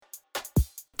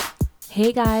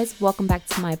Hey guys, welcome back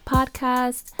to my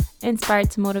podcast,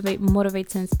 Inspired to Motivate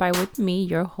to Inspire with me,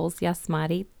 your host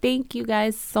Yasmati. Thank you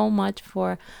guys so much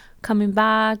for coming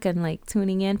back and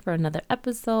tuning in for another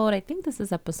episode. I think this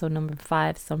is episode number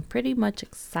 5, so I'm pretty much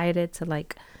excited to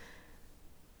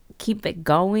keep it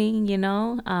going.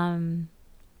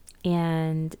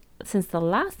 And since the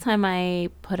last time I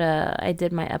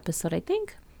did my episode, I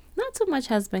think not too much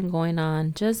has been going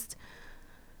on. Just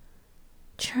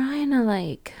trying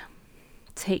to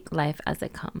take life as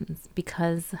it comes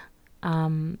because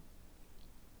it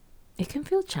can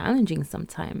feel challenging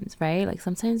sometimes, right?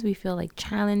 Sometimes we feel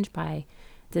challenged by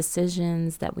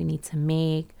decisions that we need to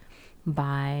make,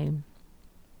 by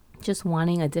just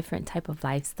wanting a different type of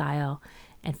lifestyle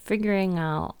and figuring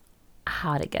out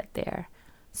how to get there.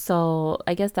 So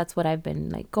I guess that's what I've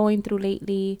been going through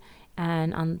lately.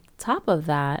 And on top of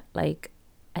that, I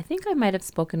think I might have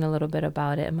spoken a little bit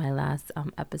about it in my last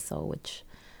episode, which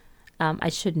I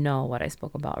should know what I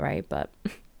spoke about, right? But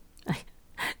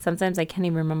sometimes I can't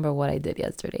even remember what I did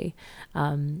yesterday.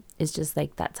 It's just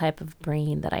that type of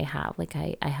brain that I have.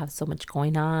 I have so much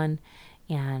going on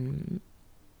and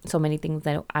so many things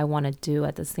that I want to do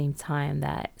at the same time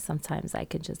that sometimes I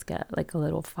could just get a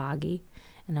little foggy.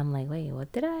 And I'm like, wait,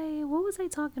 what was I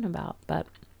talking about? But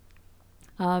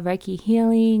Reiki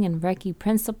healing and Reiki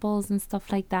principles and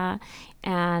stuff like that.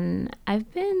 And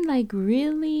I've been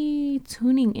really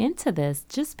tuning into this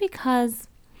just because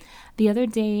the other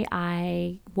day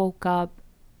I woke up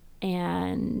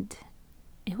and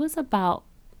it was about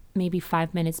maybe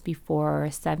 5 minutes before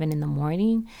 7 in the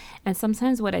morning. And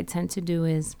sometimes what I tend to do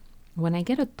is when I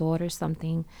get a thought or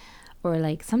something, or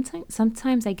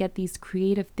sometimes I get these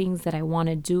creative things that I want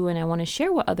to do and I want to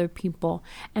share with other people,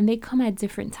 and they come at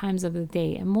different times of the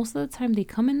day. And most of the time they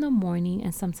come in the morning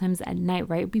and sometimes at night,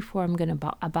 right before I'm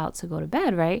about to go to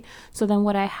bed, right? So then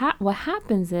what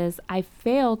happens is I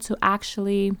fail to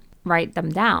actually write them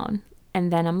down.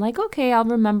 And then I'm like, okay, I'll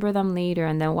remember them later.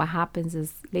 And then what happens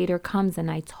is later comes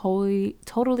and I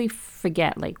totally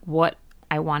forget what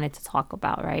I wanted to talk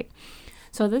about, right?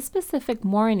 So this specific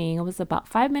morning, it was about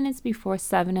 5 minutes before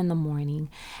 7 in the morning,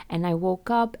 and I woke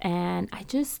up and I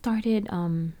just started,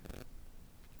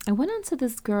 I went onto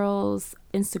this girl's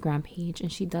Instagram page and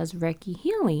she does Reiki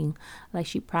healing,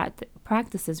 she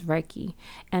practices Reiki.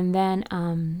 And then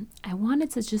I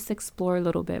wanted to just explore a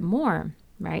little bit more,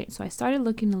 right? So I started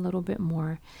looking a little bit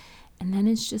more, and then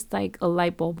it's just a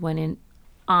light bulb went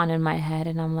on in my head,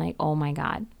 and I'm like, oh my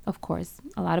God, of course.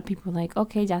 A lot of people are like,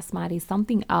 okay, Jasmati,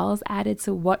 something else added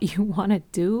to what you want to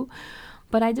do.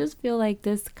 But I just feel like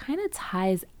this kind of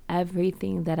ties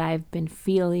everything that I've been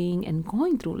feeling and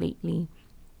going through lately,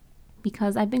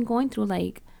 because I've been going through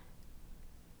I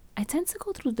tend to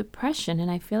go through depression,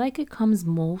 and I feel like it comes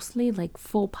mostly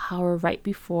full power right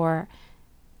before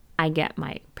I get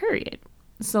my period.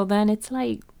 So then it's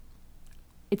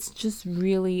just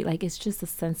really it's just a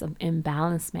sense of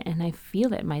imbalancement, and I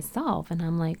feel it myself, and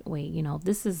I'm like, wait,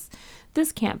 this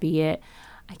can't be it.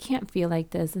 I can't feel like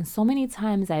this. And so many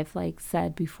times I've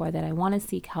said before that I want to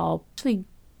seek help, actually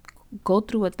go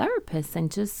through a therapist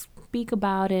and just speak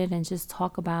about it and just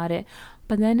talk about it.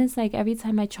 But then it's every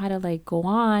time I try to go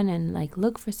on and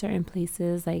look for certain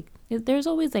places, there's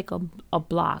always a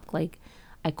block.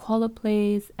 I call a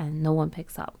place and no one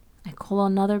picks up. I call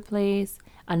another place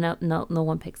and no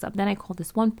one picks up. Then I call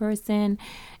this one person,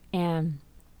 and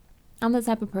I'm the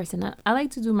type of person that I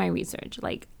like to do my research.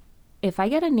 If I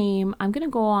get a name, I'm going to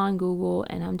go on Google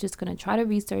and I'm just going to try to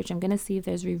research. I'm going to see if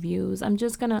there's reviews. I'm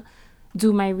just going to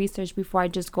do my research before I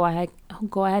just go ahead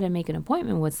and make an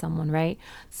appointment with someone, right?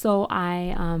 So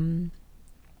I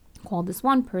called this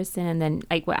one person, and then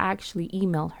I actually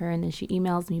emailed her, and then she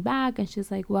emails me back and she's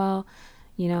like, well,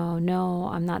 no,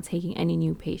 I'm not taking any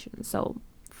new patients. So,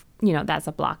 that's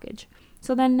a blockage.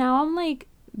 So then now I'm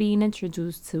being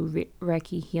introduced to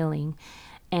Reiki healing,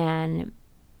 and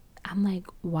I'm like,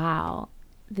 wow,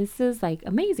 this is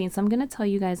amazing. So I'm going to tell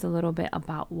you guys a little bit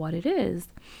about what it is.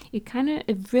 It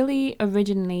really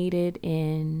originated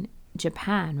in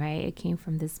Japan, right? It came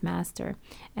from this master,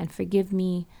 and forgive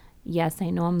me. Yes, I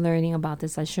know I'm learning about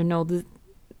this. I should know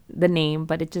the name,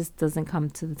 but it just doesn't come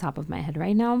to the top of my head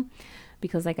right now,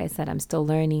 because like I said, I'm still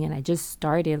learning, and I just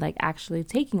started actually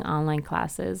taking online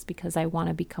classes because I want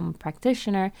to become a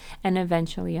practitioner and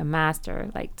eventually a master.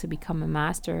 To become a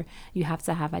master, you have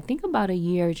to have, I think, about a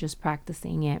year just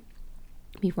practicing it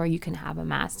before you can have a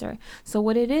master. So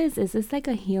what it is it's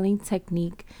a healing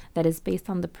technique that is based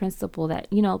on the principle that,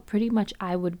 pretty much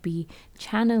I would be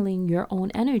channeling your own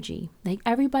energy.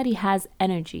 Everybody has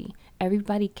energy.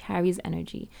 Everybody carries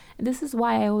energy. And this is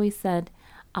why I always said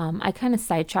I kind of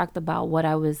sidetracked about what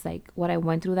I was like, what I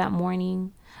went through that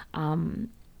morning.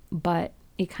 But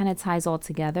it kind of ties all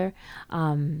together.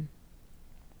 And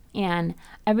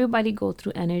everybody goes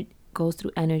through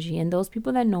energy. And those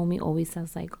people that know me always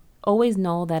says like, always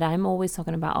know that I'm always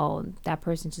talking about, oh, that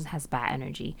person just has bad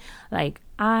energy. Like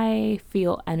I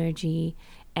feel energy,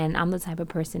 and I'm the type of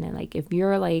person that like, if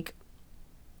you're like,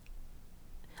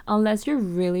 unless you're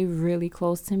really, really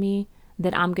close to me,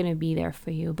 then I'm going to be there for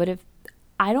you. But if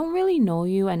I don't really know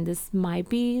you, and this might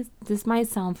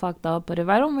sound fucked up, but if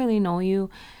I don't really know you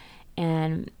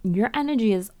and your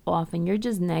energy is off and you're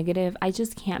just negative, I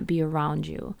just can't be around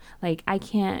you. Like I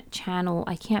can't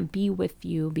be with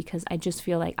you, because I just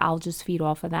feel like I'll just feed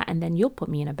off of that, and then you'll put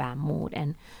me in a bad mood.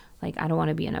 And like I don't want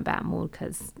to be in a bad mood,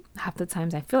 because half the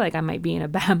times I feel like I might be in a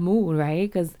bad mood, right?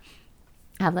 Because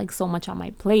I have like so much on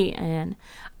my plate, and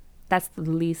that's the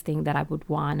least thing that I would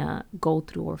want to go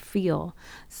through or feel.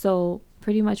 So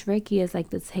pretty much Reiki is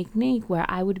like the technique where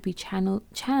I would be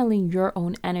channeling your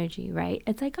own energy, right?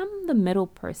 It's like I'm the middle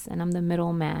person. I'm the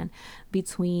middleman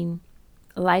between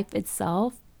life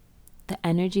itself, the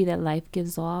energy that life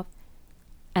gives off,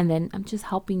 and then I'm just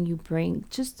helping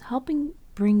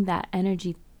bring that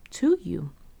energy to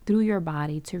you through your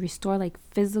body to restore like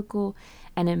physical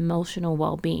and emotional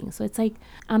well-being. So it's like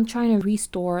I'm trying to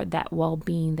restore that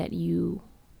well-being that you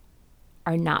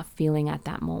are not feeling at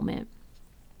that moment.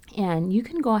 And you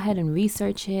can go ahead and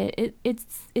research it.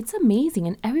 It's amazing,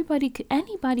 and anybody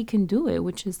can do it,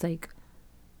 which is like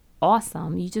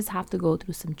awesome. You just have to go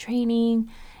through some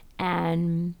training,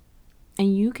 and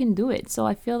you can do it. So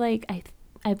I feel like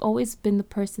I've always been the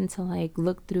person to like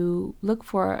look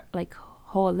for like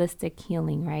holistic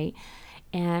healing, right?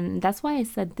 And that's why I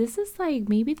said this is like,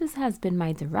 maybe this has been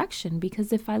my direction,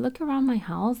 because if I look around my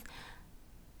house,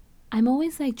 I'm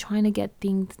always like trying to get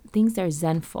things that are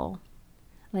zenful.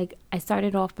 Like I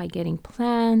started off by getting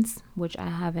plants, which I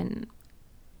haven't.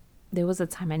 There was a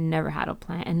time I never had a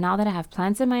plant, and now that I have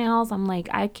plants in my house, I'm like,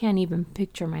 I can't even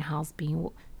picture my house being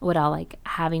without like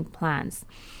having plants.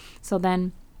 So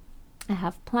then I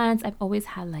have plants. I've always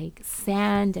had like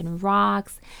sand and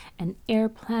rocks and air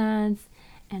plants,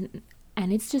 and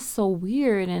it's just so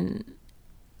weird. And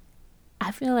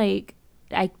I feel like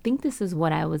I think this is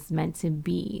what I was meant to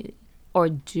be or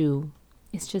do.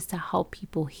 It's just to help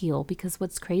people heal, because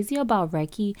what's crazy about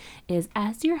Reiki is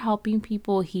as you're helping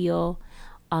people heal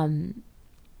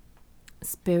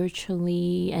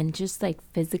spiritually and just like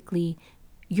physically,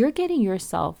 you're giving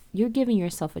yourself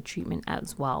a treatment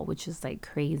as well, which is like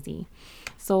crazy.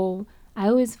 So I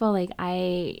always felt like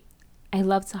I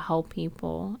love to help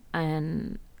people,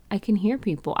 and I can hear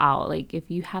people out. Like if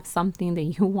you have something that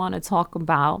you want to talk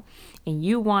about and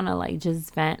you want to like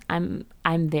just vent, I'm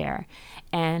there.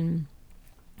 And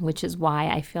which is why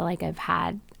I feel like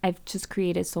I've just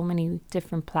created so many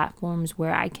different platforms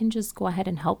where I can just go ahead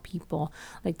and help people.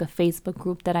 Like the Facebook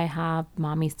group that I have,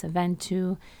 Mommies to Vent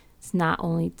To. It's not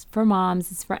only for moms,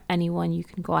 it's for anyone. You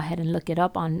can go ahead and look it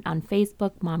up on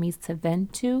Facebook, Mommies to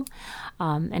Vent To.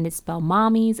 And it's spelled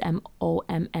Mommies,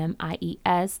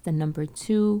 MOMMIES, the number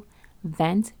 2,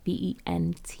 Vent,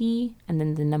 VENT, and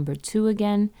then the number 2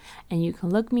 again. And you can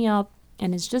look me up.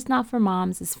 And it's just not for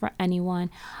moms, it's for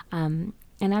anyone.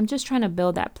 And I'm just trying to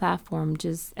build that platform.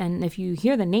 And if you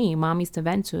hear the name, Mommies to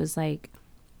Vent To, is like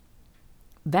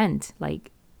vent, like,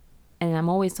 and I'm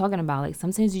always talking about like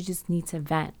sometimes you just need to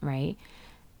vent, right?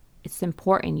 It's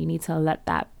important. You need to let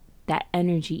that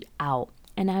energy out.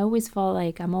 And I always feel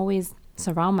like I'm always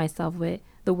surround myself with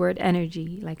the word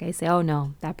energy. Like I say, oh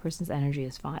no, that person's energy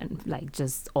is fine, like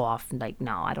just off. Like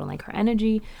no, I don't like her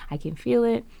energy. I can feel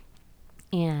it.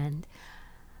 And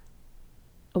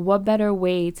what better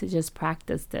way to just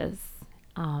practice this?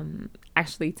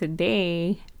 Actually,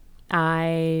 today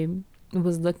I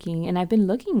was looking, and I've been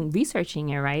researching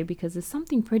it, right? Because it's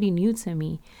something pretty new to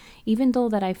me. Even though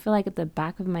that I feel like at the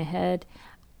back of my head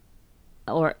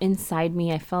or inside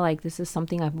me, I felt like this is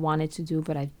something I've wanted to do,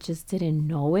 but I just didn't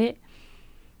know it.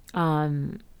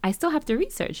 I still have to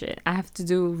research it. I have to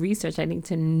do research. I need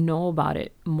to know about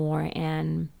it more,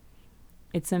 and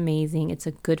it's amazing. It's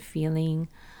a good feeling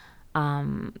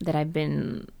that I've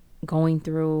been going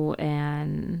through,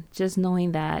 and just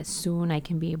knowing that soon I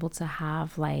can be able to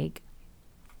have like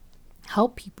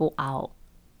help people out,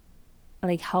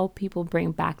 like help people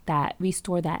bring back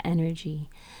restore that energy.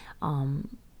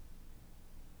 And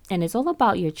it's all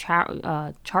about your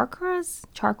chakras.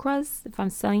 If I'm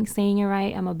saying it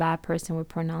right, I'm a bad person with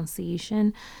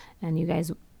pronunciation, and you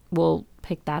guys will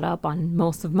pick that up on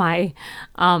most of my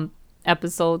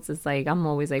episodes. It's like I'm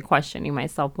always like questioning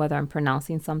myself whether I'm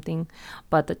pronouncing something,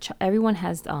 but everyone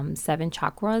has 7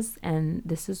 chakras, and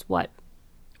this is what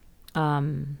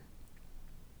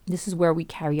this is where we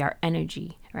carry our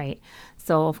energy, right?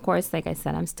 So of course, like I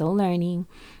said, I'm still learning.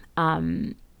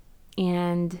 And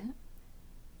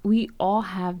we all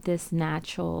have this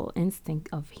natural instinct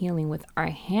of healing with our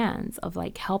hands, of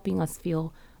like helping us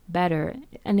feel better.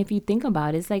 And if you think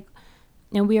about it, it's like,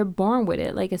 and we are born with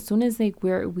it. Like as soon as like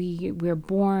we're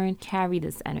born, carry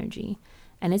this energy.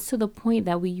 And it's to the point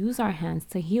that we use our hands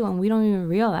to heal and we don't even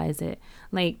realize it.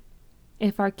 Like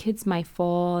if our kids might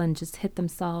fall and just hit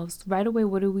themselves, right away,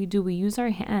 what do? We use our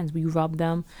hands. We rub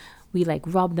them. We like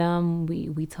rub them.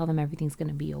 We tell them everything's going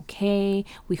to be okay.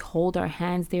 We hold our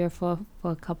hands there for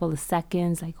a couple of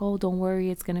seconds. Like, oh, don't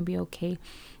worry. It's going to be okay.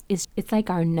 It's like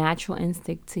our natural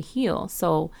instinct to heal.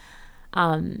 So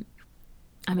I'm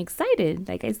excited.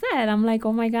 Like I said, I'm like,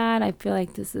 oh my God, I feel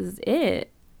like this is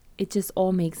it. It just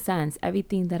all makes sense.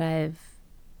 Everything that I've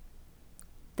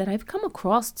come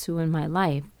across to in my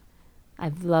life,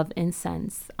 I've loved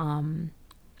incense.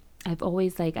 I've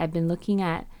always I've been looking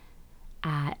at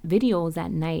videos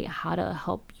at night, how to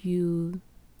help you,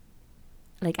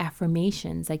 like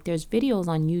affirmations. Like there's videos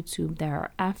on YouTube, there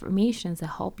are affirmations that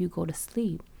help you go to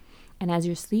sleep. And as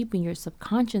you're sleeping, your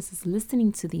subconscious is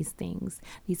listening to these things,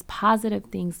 these positive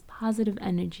things, positive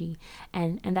energy.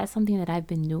 And that's something that I've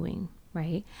been doing,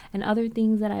 right? And other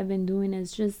things that I've been doing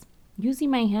is just using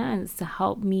my hands to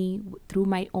help me through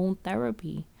my own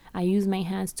therapy. I use my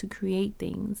hands to create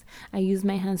things. I use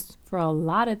my hands for a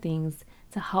lot of things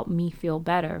to help me feel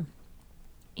better.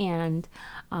 And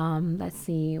let's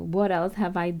see, what else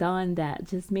have I done that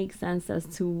just makes sense as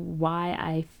to why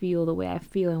I feel the way I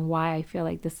feel and why I feel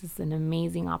like this is an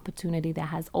amazing opportunity that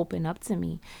has opened up to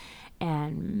me.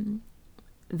 And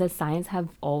the signs have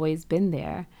always been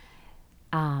there.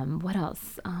 What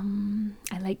else?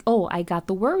 I got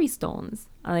the worry stones.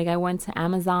 Like I went to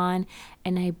Amazon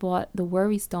and I bought the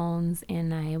worry stones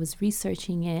and I was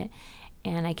researching it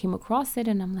and I came across it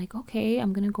and I'm like, okay,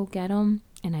 I'm going to go get them.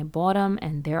 And I bought them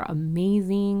and they're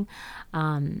amazing.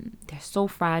 They're so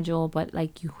fragile, but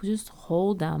like you just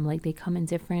hold them. Like they come in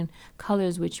different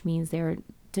colors, which means they're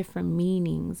different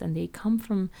meanings, and they come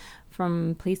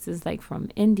from places like from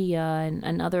India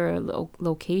and other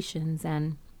locations.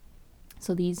 And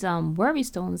so these worry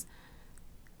stones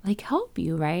like help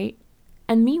you, right?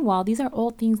 And meanwhile, these are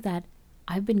all things that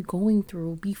I've been going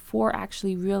through before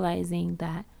actually realizing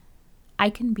that I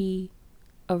can be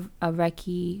a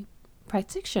Reiki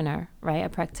practitioner, right? A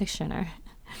practitioner.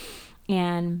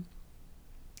 And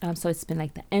so it's been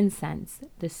like the incense,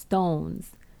 the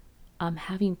stones,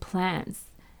 having plants,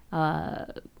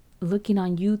 looking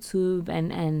on YouTube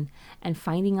and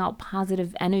finding out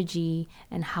positive energy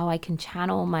and how I can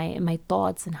channel my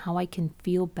thoughts and how I can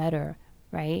feel better,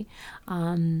 right?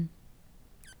 And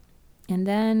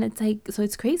then it's like, so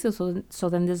it's crazy. So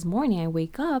then this morning I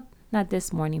wake up, not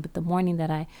this morning, but the morning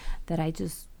that I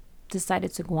just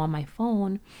decided to go on my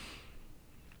phone.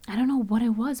 I don't know what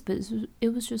it was, but it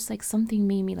was just like something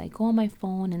made me like go on my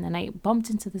phone. And then I bumped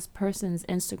into this person's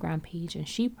Instagram page and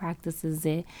she practices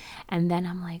it. And then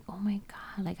I'm like, oh my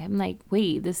God, like, I'm like,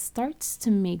 wait, this starts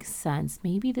to make sense.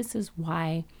 Maybe this is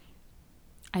why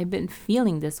I've been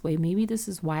feeling this way. Maybe this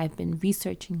is why I've been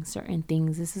researching certain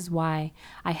things. This is why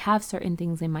I have certain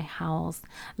things in my house.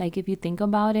 Like if you think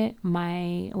about it,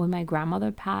 when my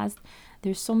grandmother passed,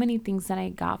 there's so many things that I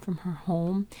got from her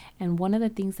home. And one of the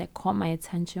things that caught my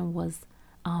attention was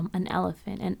an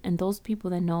elephant. And those people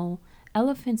that know,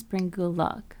 elephants bring good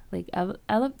luck. Like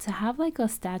to have like a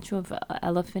statue of an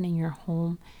elephant in your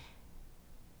home,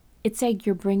 it's like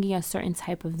you're bringing a certain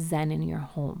type of zen in your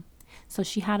home. So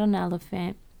she had an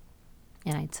elephant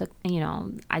and I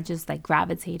just like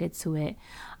gravitated to it.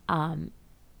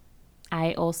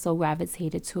 I also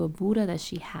gravitated to a Buddha that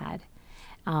she had.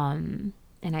 And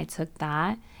I took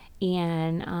that.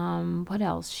 And what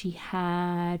else? She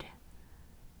had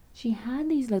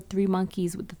these like three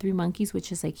monkeys, with the three monkeys,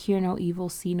 which is like hear no evil,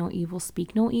 see no evil,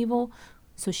 speak no evil.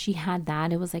 So she had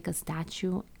that. It was like a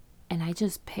statue. And I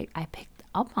picked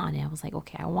up on it. I was like,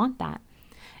 okay, I want that.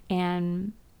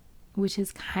 And which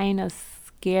is kind of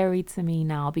scary to me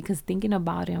now, because thinking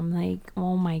about it, I'm like,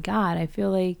 oh my God, I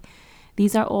feel like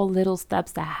these are all little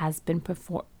steps that has been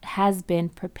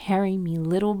preparing me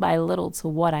little by little to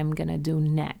what I'm gonna do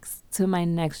next, to my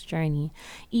next journey.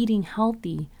 Eating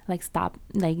healthy, like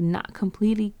not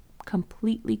completely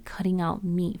cutting out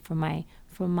meat from my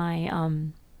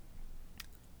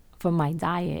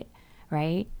diet,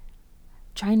 right?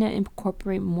 Trying to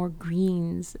incorporate more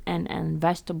greens and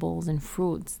vegetables and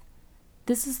fruits.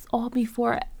 This is all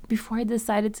before I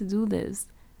decided to do this.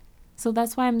 So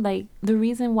that's why I'm like, the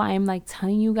reason why I'm like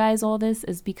telling you guys all this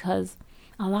is because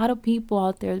a lot of people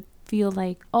out there feel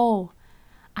like, oh,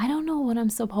 I don't know what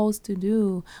I'm supposed to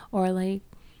do, or like,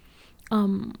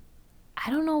 I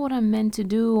don't know what I'm meant to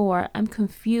do, or I'm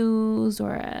confused,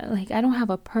 or like I don't have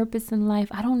a purpose in life.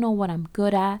 I don't know what I'm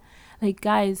good at. Like,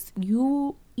 guys,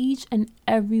 you, each and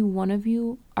every one of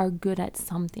you are good at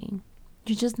something.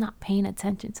 You're just not paying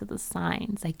attention to the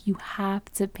signs. Like, you have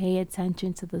to pay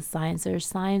attention to the signs. Their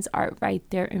signs are right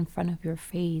there in front of your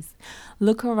face.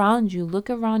 Look around you,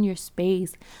 look around your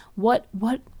space. What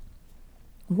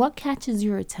catches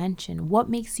your attention? What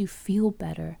makes you feel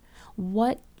better?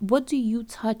 What do you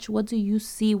touch? What do you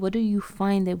see? What do you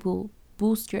find that will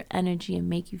boost your energy and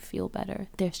make you feel better?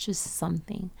 There's just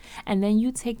something. And then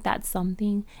you take that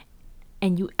something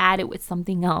and you add it with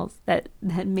something else that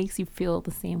makes you feel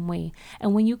the same way.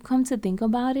 And when you come to think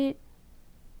about it,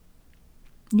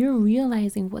 you're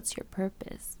realizing what's your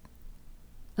purpose.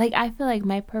 Like, I feel like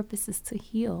my purpose is to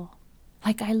heal.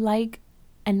 Like,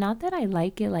 and not that I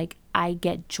like it, like I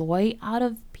get joy out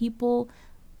of people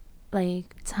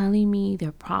like telling me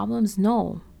their problems.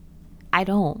 No, I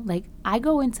don't. Like, I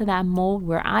go into that mode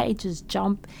where I just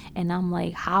jump and I'm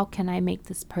like, how can I make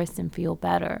this person feel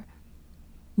better?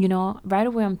 You know, right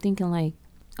away I'm thinking like,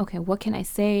 okay, what can I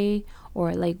say?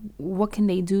 Or like, what can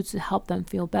they do to help them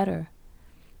feel better?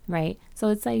 Right? So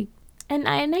it's like, and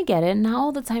I get it. Not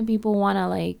all the time people want to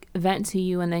like vent to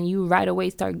you and then you right away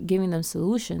start giving them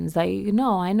solutions. Like,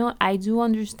 no, I know, I do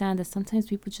understand that sometimes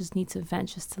people just need to vent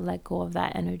just to let go of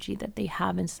that energy that they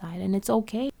have inside. And it's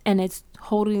okay. And it's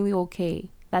totally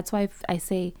okay. That's why I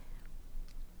say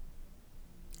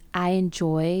I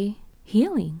enjoy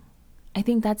healing. I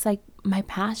think that's like my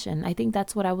passion. I think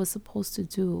that's what I was supposed to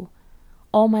do.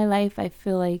 All my life, I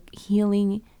feel like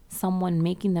healing someone,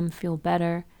 making them feel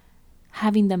better,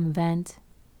 having them vent,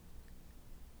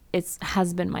 it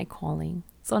has been my calling.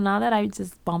 So now that I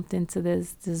just bumped into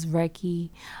this Reiki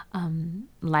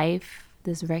life,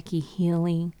 this Reiki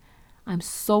healing, I'm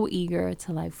so eager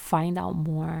to like find out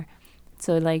more,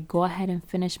 to like go ahead and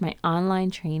finish my online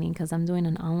training, because I'm doing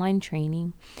an online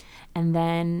training, and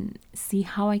then see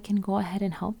how I can go ahead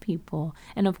and help people.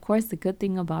 And of course, the good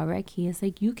thing about Reiki is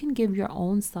like you can give your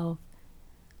own self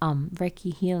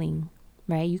Reiki healing,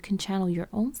 right? You can channel your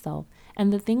own self.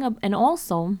 And the thing and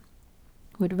also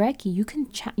with Reiki,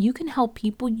 you can help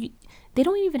people. They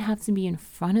don't even have to be in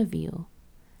front of you.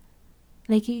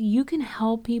 Like, you can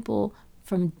help people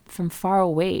from far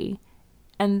away,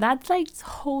 and that's like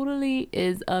totally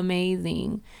is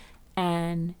amazing,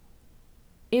 and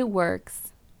it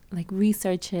works. Like,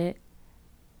 research it.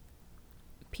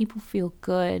 People feel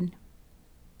good.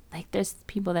 Like, there's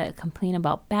people that complain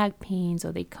about back pains,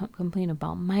 or they complain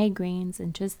about migraines,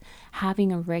 and just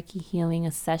having a Reiki healing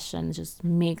a session just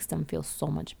makes them feel so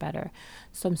much better.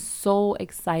 So I'm so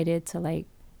excited to like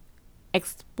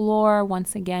explore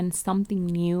once again something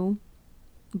new.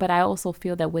 But I also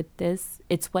feel that with this,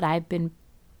 it's what I've been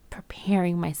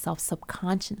preparing myself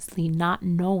subconsciously, not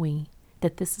knowing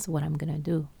that this is what I'm gonna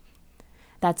do.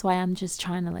 That's why I'm just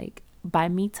trying to like, by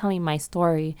me telling my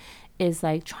story, is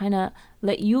like trying to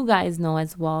let you guys know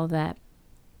as well that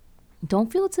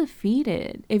don't feel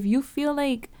defeated. If you feel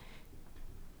like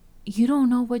you don't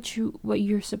know what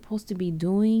you're supposed to be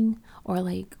doing, or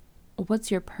like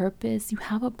what's your purpose, you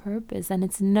have a purpose, and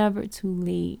it's never too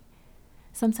late.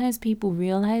 Sometimes people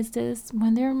realize this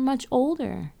when they're much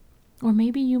older, or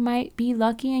maybe you might be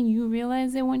lucky and you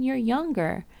realize it when you're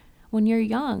younger, when you're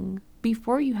young,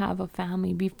 before you have a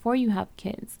family, before you have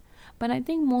kids. But I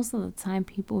think most of the time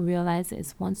people realize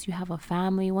it's once you have a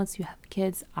family, once you have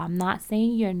kids. I'm not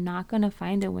saying you're not going to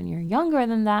find it when you're younger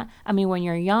than that. I mean, when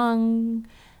you're young,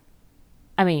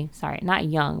 sorry, not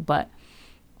young, but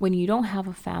when you don't have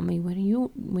a family, when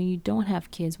you don't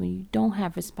have kids, when you don't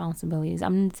have responsibilities,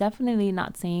 I'm definitely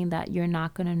not saying that you're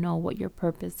not going to know what your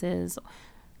purpose is.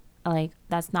 Like,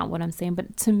 that's not what I'm saying.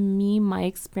 But to me, my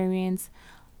experience,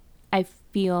 I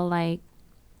feel like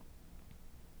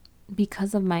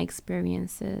because of my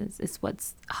experiences, it's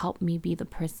what's helped me be the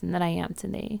person that I am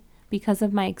today. Because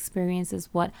of my experiences,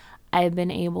 what I've been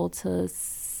able to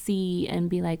see and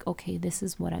be like, okay, this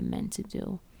is what I'm meant to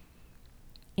do.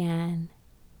 And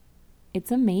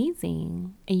it's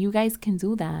amazing. And you guys can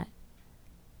do that.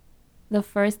 The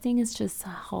first thing is just to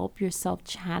help yourself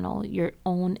channel your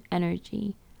own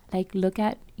energy. Like, look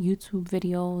at YouTube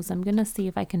videos. I'm going to see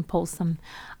if I can post some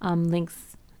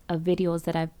links of videos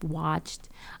that I've watched.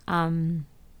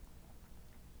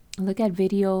 Look at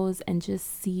videos and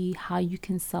just see how you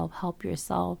can self-help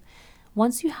yourself.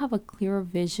 Once you have a clearer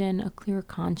vision, a clearer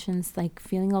conscience, like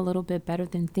feeling a little bit better,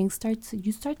 then you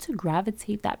start to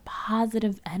gravitate that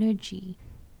positive energy.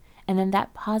 And then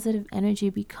that positive energy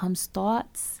becomes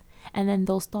thoughts. And then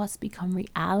those thoughts become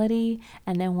reality.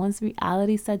 And then once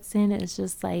reality sets in, it's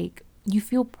just like you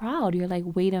feel proud. You're like,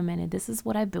 wait a minute, this is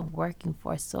what I've been working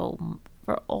for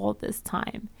for all this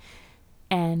time.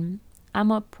 And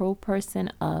I'm a pro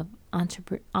person of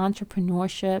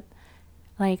entrepreneurship.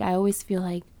 Like, I always feel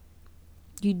like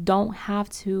you don't have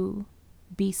to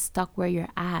be stuck where you're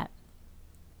at.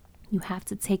 You have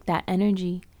to take that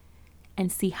energy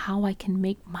and see how I can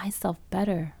make myself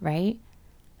better, right?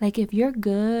 Like, if you're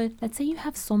good, let's say you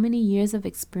have so many years of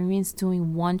experience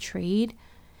doing one trade,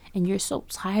 and you're so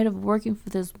tired of working for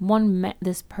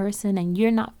this person, and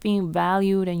you're not feeling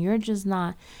valued, and you're just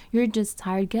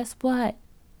tired. Guess what?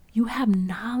 You have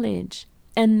knowledge,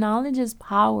 and knowledge is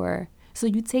power. So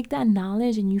you take that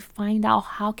knowledge and you find out,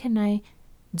 how can I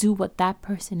do what that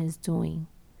person is doing?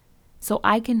 So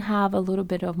I can have a little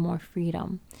bit of more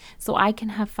freedom. So I can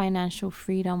have financial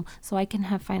freedom. So I can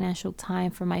have financial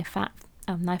time for my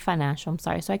not financial, I'm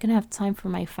sorry. So I can have time for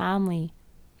my family.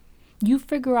 You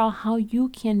figure out how you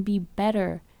can be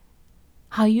better,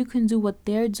 how you can do what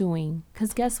they're doing.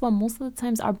 Because guess what? Most of the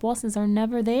times our bosses are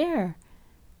never there.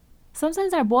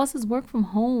 Sometimes our bosses work from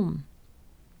home,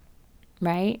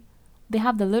 right? They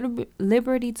have the little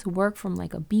liberty to work from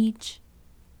like a beach,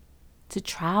 to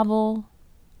travel.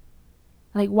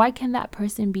 Like, why can't that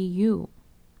person be you?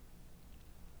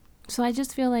 So I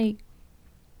just feel like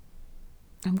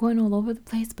I'm going all over the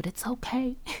place, but it's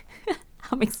okay.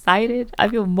 I'm excited. I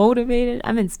feel motivated.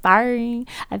 I'm inspiring.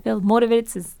 I feel motivated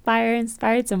to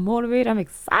inspired to motivate. I'm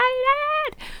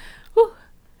excited. Whew.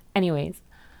 Anyways,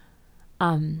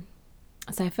 so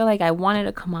I feel like I wanted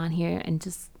to come on here and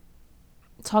just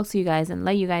talk to you guys and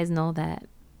let you guys know that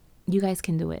you guys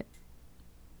can do it.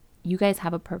 You guys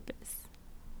have a purpose.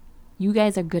 You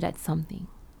guys are good at something.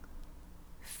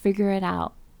 Figure it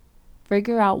out.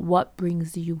 Figure out what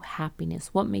brings you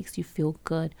happiness, what makes you feel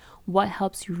good, what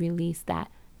helps you release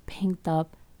that pinked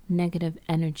up negative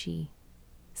energy.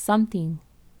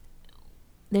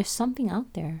 There's something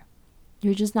out there.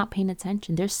 You're just not paying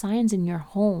attention. There's signs in your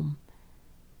home.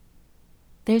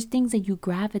 There's things that you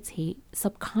gravitate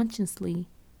subconsciously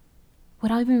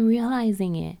without even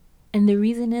realizing it. And the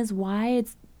reason is why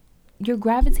you're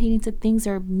gravitating to things that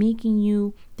are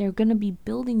they're going to be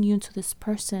building you into this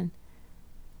person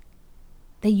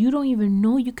that you don't even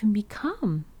know you can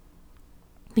become.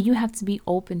 But you have to be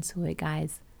open to it,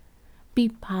 guys. Be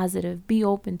positive. Be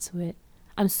open to it.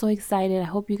 I'm so excited. I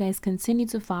hope you guys continue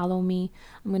to follow me.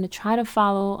 I'm going to try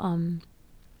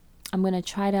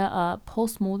to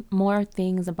post more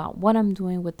things about what I'm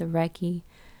doing with the Reiki.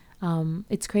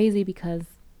 It's crazy because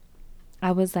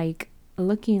I was like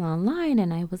looking online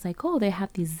and I was like, oh, they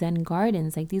have these Zen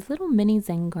gardens, like these little mini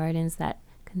Zen gardens that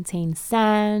contain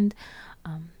sand,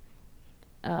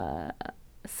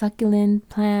 succulent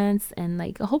plants, and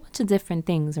like a whole bunch of different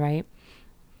things, right?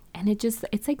 And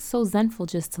it's like so zenful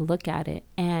just to look at it.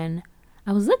 And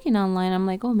I was looking online, I'm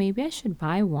like, oh, maybe I should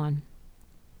buy one.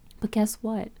 But guess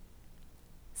what?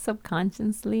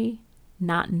 Subconsciously,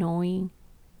 not knowing,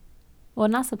 well,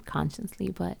 not subconsciously,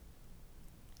 but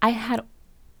I had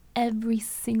every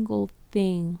single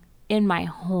thing in my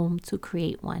home to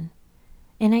create one.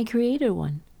 And I created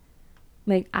one.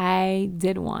 Like, I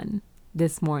did one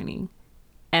this morning.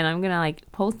 And I'm going to like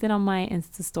post it on my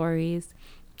Insta stories.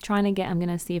 I'm going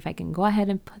to see if I can go ahead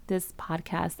and put this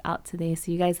podcast out today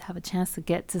so you guys have a chance to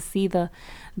get to see I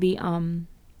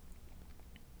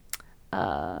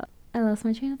lost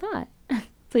my train of thought.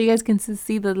 So you guys can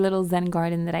see the little Zen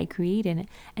garden that I created.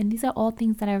 And these are all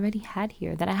things that I already had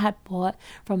here, that I had bought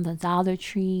from the Dollar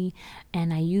Tree,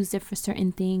 and I used it for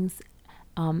certain things.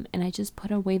 And I just put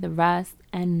away the rest.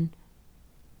 And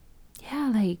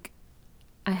yeah, like,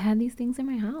 I had these things in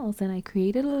my house and I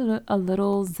created a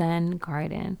little Zen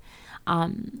garden.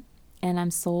 And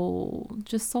I'm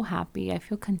just so happy. I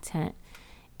feel content.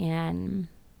 And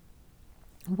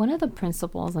one of the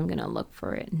principles, I'm going to look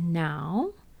for it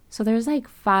now. So there's like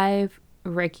 5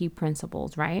 Reiki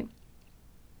principles, right?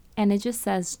 And it just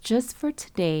says, just for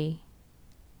today.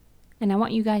 And I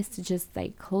want you guys to just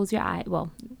like close your eye.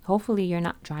 Well, hopefully you're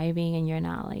not driving and you're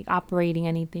not like operating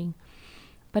anything.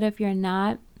 But if you're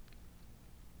not,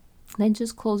 then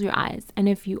just close your eyes. And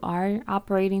if you are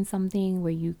operating something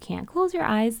where you can't close your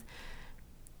eyes,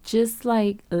 just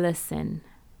like listen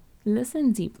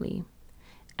deeply.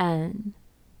 And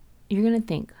you're going to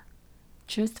think,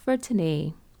 just for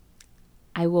today,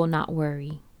 I will not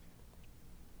worry.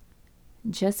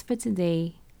 Just for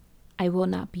today, I will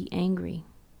not be angry.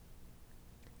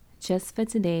 Just for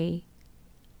today,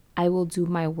 I will do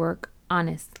my work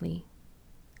honestly.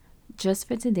 Just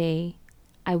for today,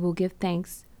 I will give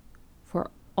thanks for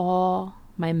all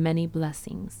my many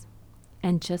blessings.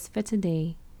 And just for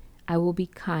today, I will be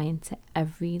kind to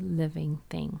every living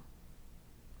thing.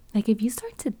 Like, if you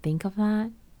start to think of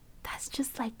that, that's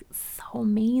just like so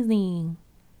amazing.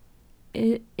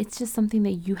 It's just something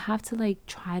that you have to like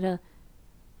try to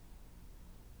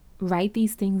write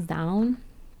these things down.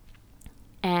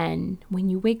 And when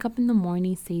you wake up in the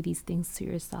morning, say these things to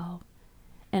yourself.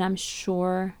 And I'm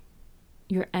sure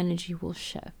your energy will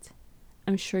shift.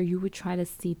 I'm sure you would try to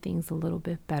see things a little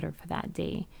bit better for that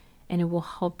day. And it will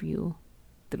help you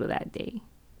through that day.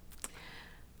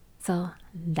 So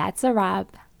that's a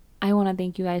wrap. I want to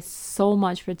thank you guys so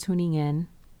much for tuning in.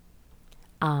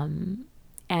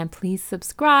 And please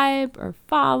subscribe or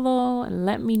follow and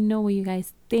let me know what you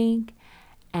guys think.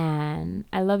 And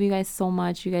I love you guys so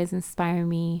much. You guys inspire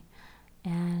me.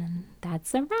 And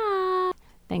that's a wrap.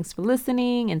 Thanks for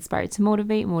listening. Inspired to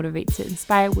motivate, motivate to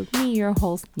inspire with me, your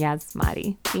host,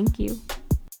 Yasmati. Thank you.